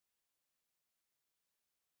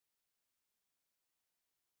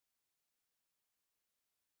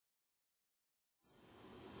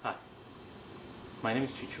My name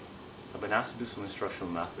is Chycho. I've been asked to do some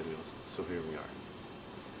instructional math videos, so here we are.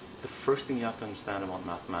 The first thing you have to understand about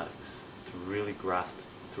mathematics, to really grasp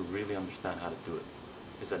it, to really understand how to do it,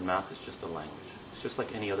 is that math is just a language. It's just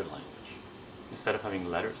like any other language. Instead of having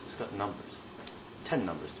letters, it's got numbers. 10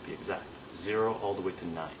 numbers to be exact. 0 all the way to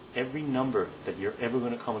 9. Every number that you're ever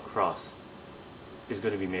going to come across is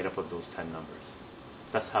going to be made up of those 10 numbers.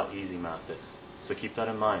 That's how easy math is. So keep that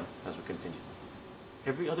in mind as we continue.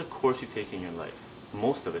 Every other course you take in your life,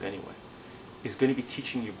 most of it anyway, is going to be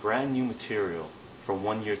teaching you brand new material from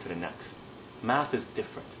one year to the next. Math is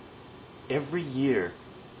different. Every year,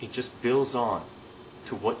 it just builds on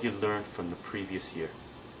to what you learned from the previous year.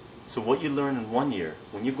 So what you learn in one year,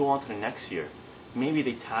 when you go on to the next year, maybe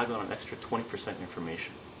they tag on an extra 20%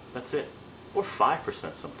 information. That's it. Or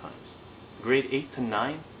 5% sometimes. Grade 8 to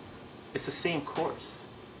 9, it's the same course.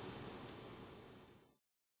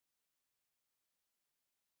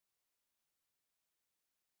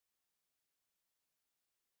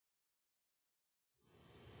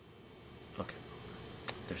 Okay,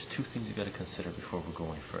 there's two things you got to consider before we go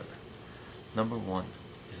any further. Number one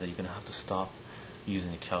is that you're going to have to stop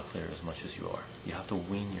using the calculator as much as you are. You have to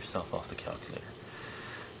wean yourself off the calculator.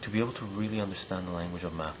 To be able to really understand the language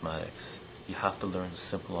of mathematics, you have to learn the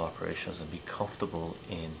simple operations and be comfortable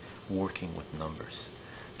in working with numbers.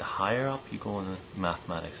 The higher up you go in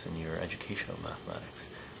mathematics, in your education of mathematics,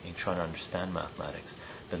 in trying to understand mathematics,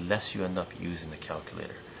 the less you end up using the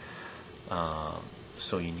calculator.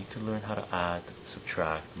 So you need to learn how to add,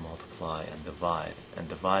 subtract, multiply, and divide. And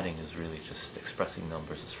dividing is really just expressing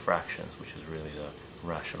numbers as fractions, which is really the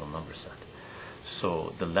rational number set.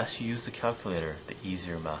 So the less you use the calculator, the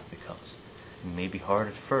easier math becomes. It may be hard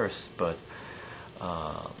at first, but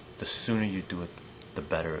the sooner you do it, the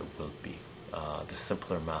better it will be. The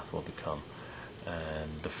simpler math will become,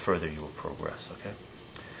 and the further you will progress, okay?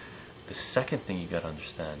 The second thing you got to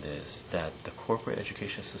understand is that the corporate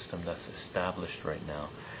education system that's established right now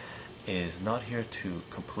is not here to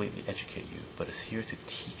completely educate you, but is here to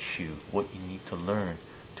teach you what you need to learn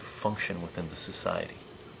to function within the society.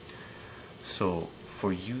 So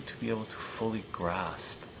for you to be able to fully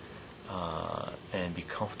grasp and be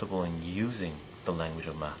comfortable in using the language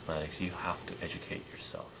of mathematics, you have to educate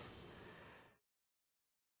yourself.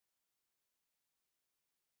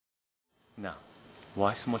 Now,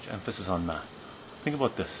 why so much emphasis on math? Think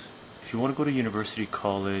about this. If you want to go to university,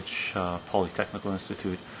 college, polytechnical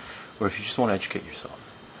institute, or if you just want to educate yourself,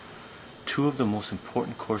 two of the most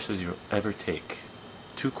important courses you'll ever take,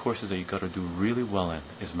 two courses that you got to do really well in,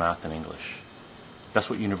 is math and English. That's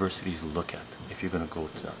what universities look at if you're going to go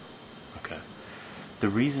to them. Okay. The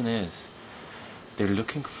reason is they're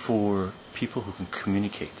looking for people who can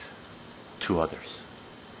communicate to others.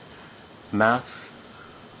 Math,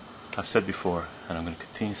 I've said before, and I'm going to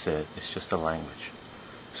continue to say it, it's just a language.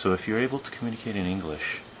 So if you're able to communicate in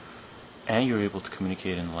English, and you're able to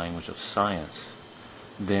communicate in the language of science,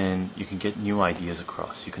 then you can get new ideas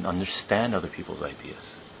across. You can understand other people's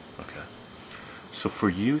ideas. Okay. So for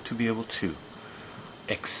you to be able to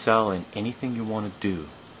excel in anything you want to do,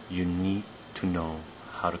 you need to know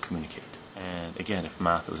how to communicate. And again, if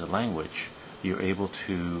math is a language, you're able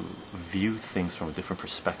to view things from a different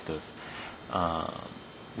perspective,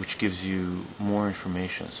 which gives you more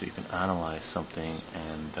information, so you can analyze something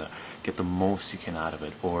and get the most you can out of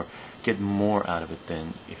it, or get more out of it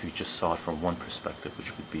than if you just saw it from one perspective,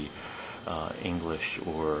 which would be English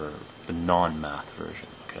or the non-math version.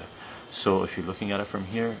 Okay, so if you're looking at it from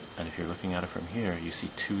here and if you're looking at it from here, you see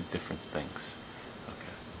two different things.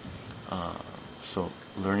 Okay, so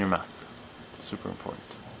learn your math. Super important.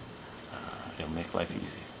 It'll make life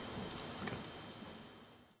easy.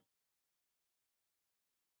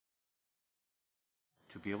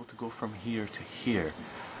 To be able to go from here to here,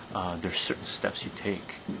 there's certain steps you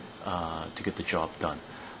take to get the job done.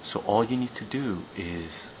 So all you need to do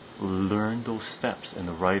is learn those steps in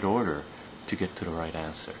the right order to get to the right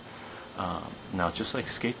answer. Now, just like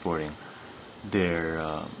skateboarding,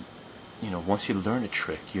 once you learn a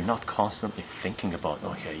trick, you're not constantly thinking about,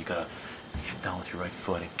 okay, you gotta get down with your right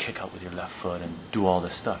foot and kick out with your left foot and do all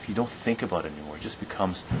this stuff. You don't think about it anymore. It just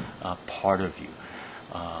becomes part of you.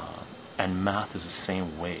 And math is the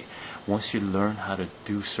same way. Once you learn how to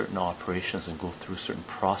do certain operations and go through a certain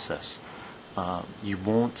process, you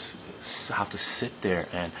won't have to sit there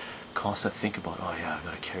and constantly think about, oh yeah, I've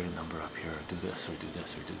got to carry the number up here, or do this, or do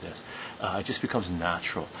this, or do this. It just becomes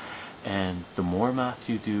natural. And the more math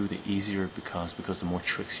you do, the easier it becomes, because the more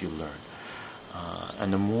tricks you learn.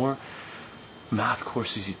 And the more math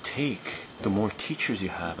courses you take, the more teachers you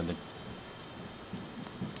have, and the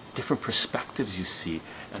different perspectives you see,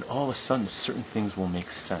 and all of a sudden certain things will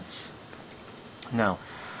make sense. Now,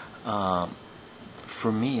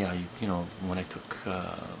 for me, when I took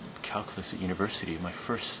calculus at university, my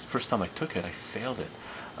first time I took it, I failed it.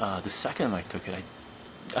 The second time I took it,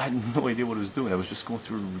 I had no idea what I was doing. I was just going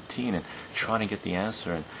through a routine and trying to get the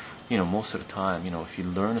answer. And most of the time, if you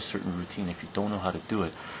learn a certain routine, if you don't know how to do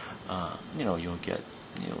it,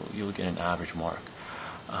 you'll get an average mark.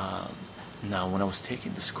 Now, when I was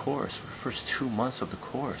taking this course, for the first 2 months of the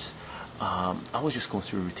course, I was just going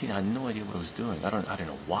through a routine. I had no idea what I was doing. I didn't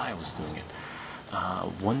know why I was doing it.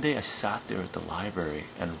 One day I sat there at the library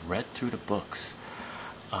and read through the books,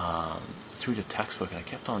 through the textbook, and I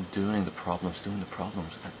kept on doing the problems, and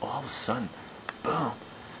all of a sudden, boom,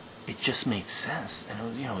 it just made sense. And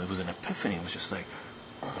it was an epiphany. It was just like,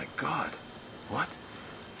 oh my God, what?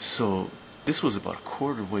 So this was about a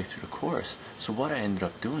quarter way through the course. So what I ended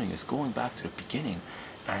up doing is going back to the beginning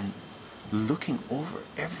and looking over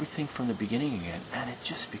everything from the beginning again, and it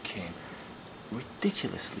just became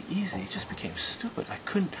ridiculously easy. It just became stupid. I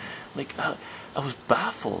couldn't, I was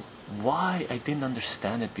baffled why I didn't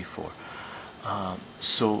understand it before.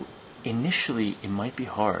 So initially it might be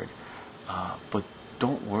hard, but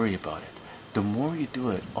don't worry about it. The more you do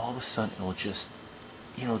it, all of a sudden it will just,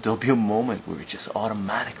 there'll be a moment where it just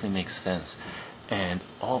automatically makes sense, and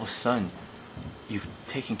all of a sudden you've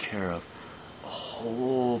taken care of a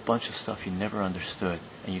whole bunch of stuff you never understood,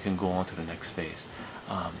 and you can go on to the next phase.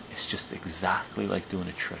 It's just exactly like doing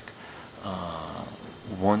a trick.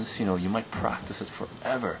 Once you might practice it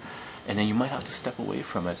forever, and then you might have to step away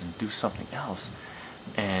from it and do something else,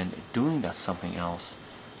 and doing that something else,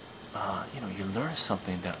 you learn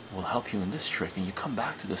something that will help you in this trick, and you come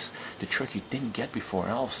back to the trick you didn't get before,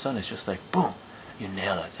 and all of a sudden it's just like boom, you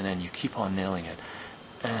nail it, and then you keep on nailing it,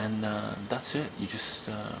 and that's it. You just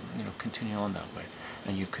continue on that way,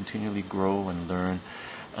 and you continually grow and learn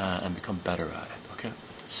and become better at it. Okay,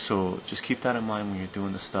 so just keep that in mind when you're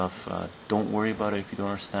doing this stuff. Don't worry about it if you don't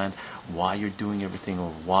understand why you're doing everything,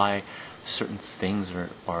 or why certain things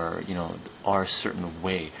are a certain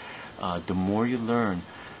way. The more you learn,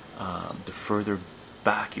 the further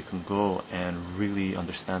back you can go and really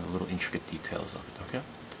understand the little intricate details of it. Okay,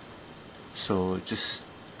 so just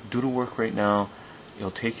do the work right now.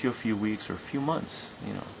 It'll take you a few weeks or a few months,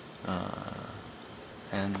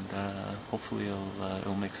 and hopefully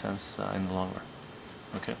it'll make sense in the long run.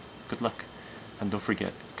 Okay, good luck, and don't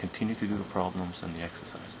forget, continue to do the problems and the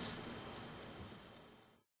exercises.